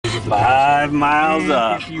of the 5 miles and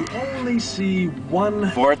up. if you only see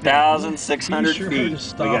one 4,600 be sure feet. to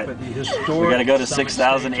stop at the historic We gotta go to Summit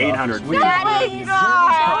 6,800 Stage Office, which is feet. where the observers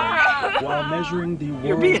park while measuring the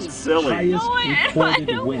You're being world's silly. highest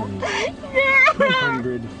recorded wind,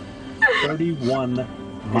 231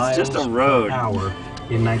 miles just a road. per hour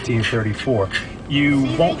in 1934. You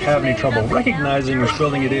won't have any trouble recognizing which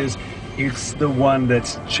building it is. It's the one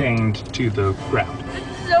that's chained to the ground.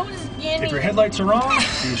 So skinny. If your headlights are on,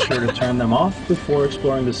 be sure to turn them off before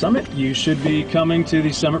exploring the summit. You should be coming to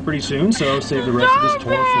the summit pretty soon, so save the rest of this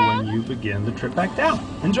tour for when you begin the trip back down.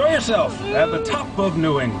 Enjoy yourself at the top of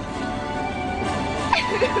New England.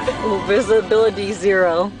 Oh, visibility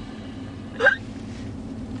 0.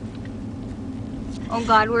 Oh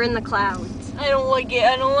God, we're in the clouds. I don't like it.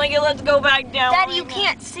 I don't like it. Let's go back down. Daddy, you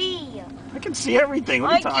can't see. I can see everything.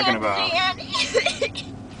 What are you talking about? I can't see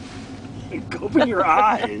anything. Open your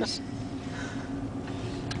eyes.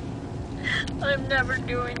 I'm never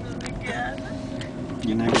doing this again.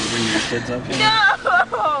 You're not gonna bring your kids up here?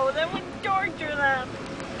 No, that would torture them.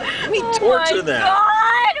 Let me torture them.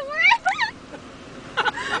 God,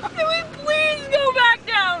 can we please go back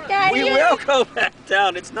down? Daddy, We will go back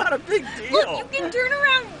down. It's not a big deal. Look, you can turn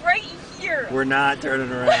around right here. We're not turning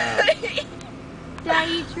around.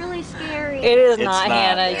 Daddy, it's really scary. It is It's not, not.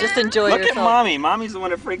 Hannah. Just enjoy Look yourself. at Mommy. Mommy's the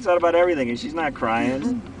one that freaks out about everything, and she's not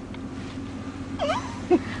crying.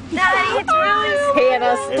 Daddy, it's really scary.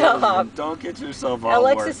 Hannah, stop. Don't get yourself all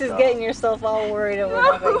Alexis worked is up. getting yourself all worried over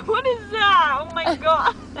nothing. What is that? Oh my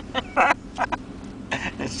God.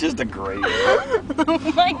 It's just a grader. Oh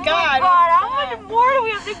my God. How much more do we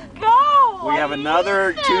have to go? We have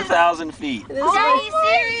another 2,000 feet. This, Daddy,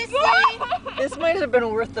 seriously? this might have been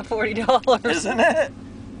worth the $40. Isn't it?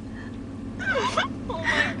 Oh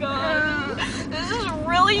my God. This is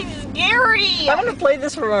really scary. I'm gonna play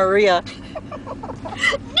this for Maria.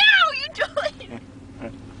 No, you don't.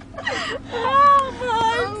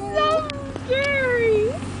 Oh, it's so scary.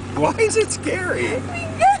 Why is it scary?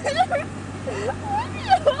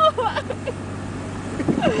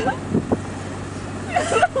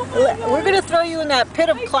 We're gonna throw you in that pit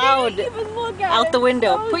of cloud out the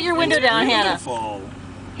window. Put your window down, Hannah. Beautiful.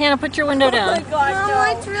 Hannah, put your window down.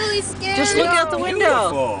 Mama, it's really scary. Just look out the window.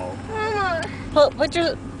 Beautiful.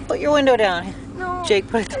 Mama, Put your window down. no. Jake,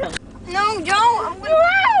 put it down. No, don't. I'm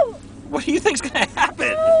gonna. What do you think's gonna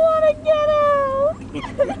happen? I want to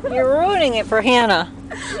get out. You're ruining it for Hannah.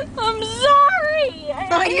 I'm sorry.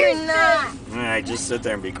 No, you're not. All right, just sit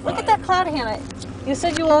there and be quiet. Look at that cloud, Hannah. You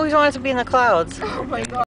said you always wanted to be in the clouds. Oh my God.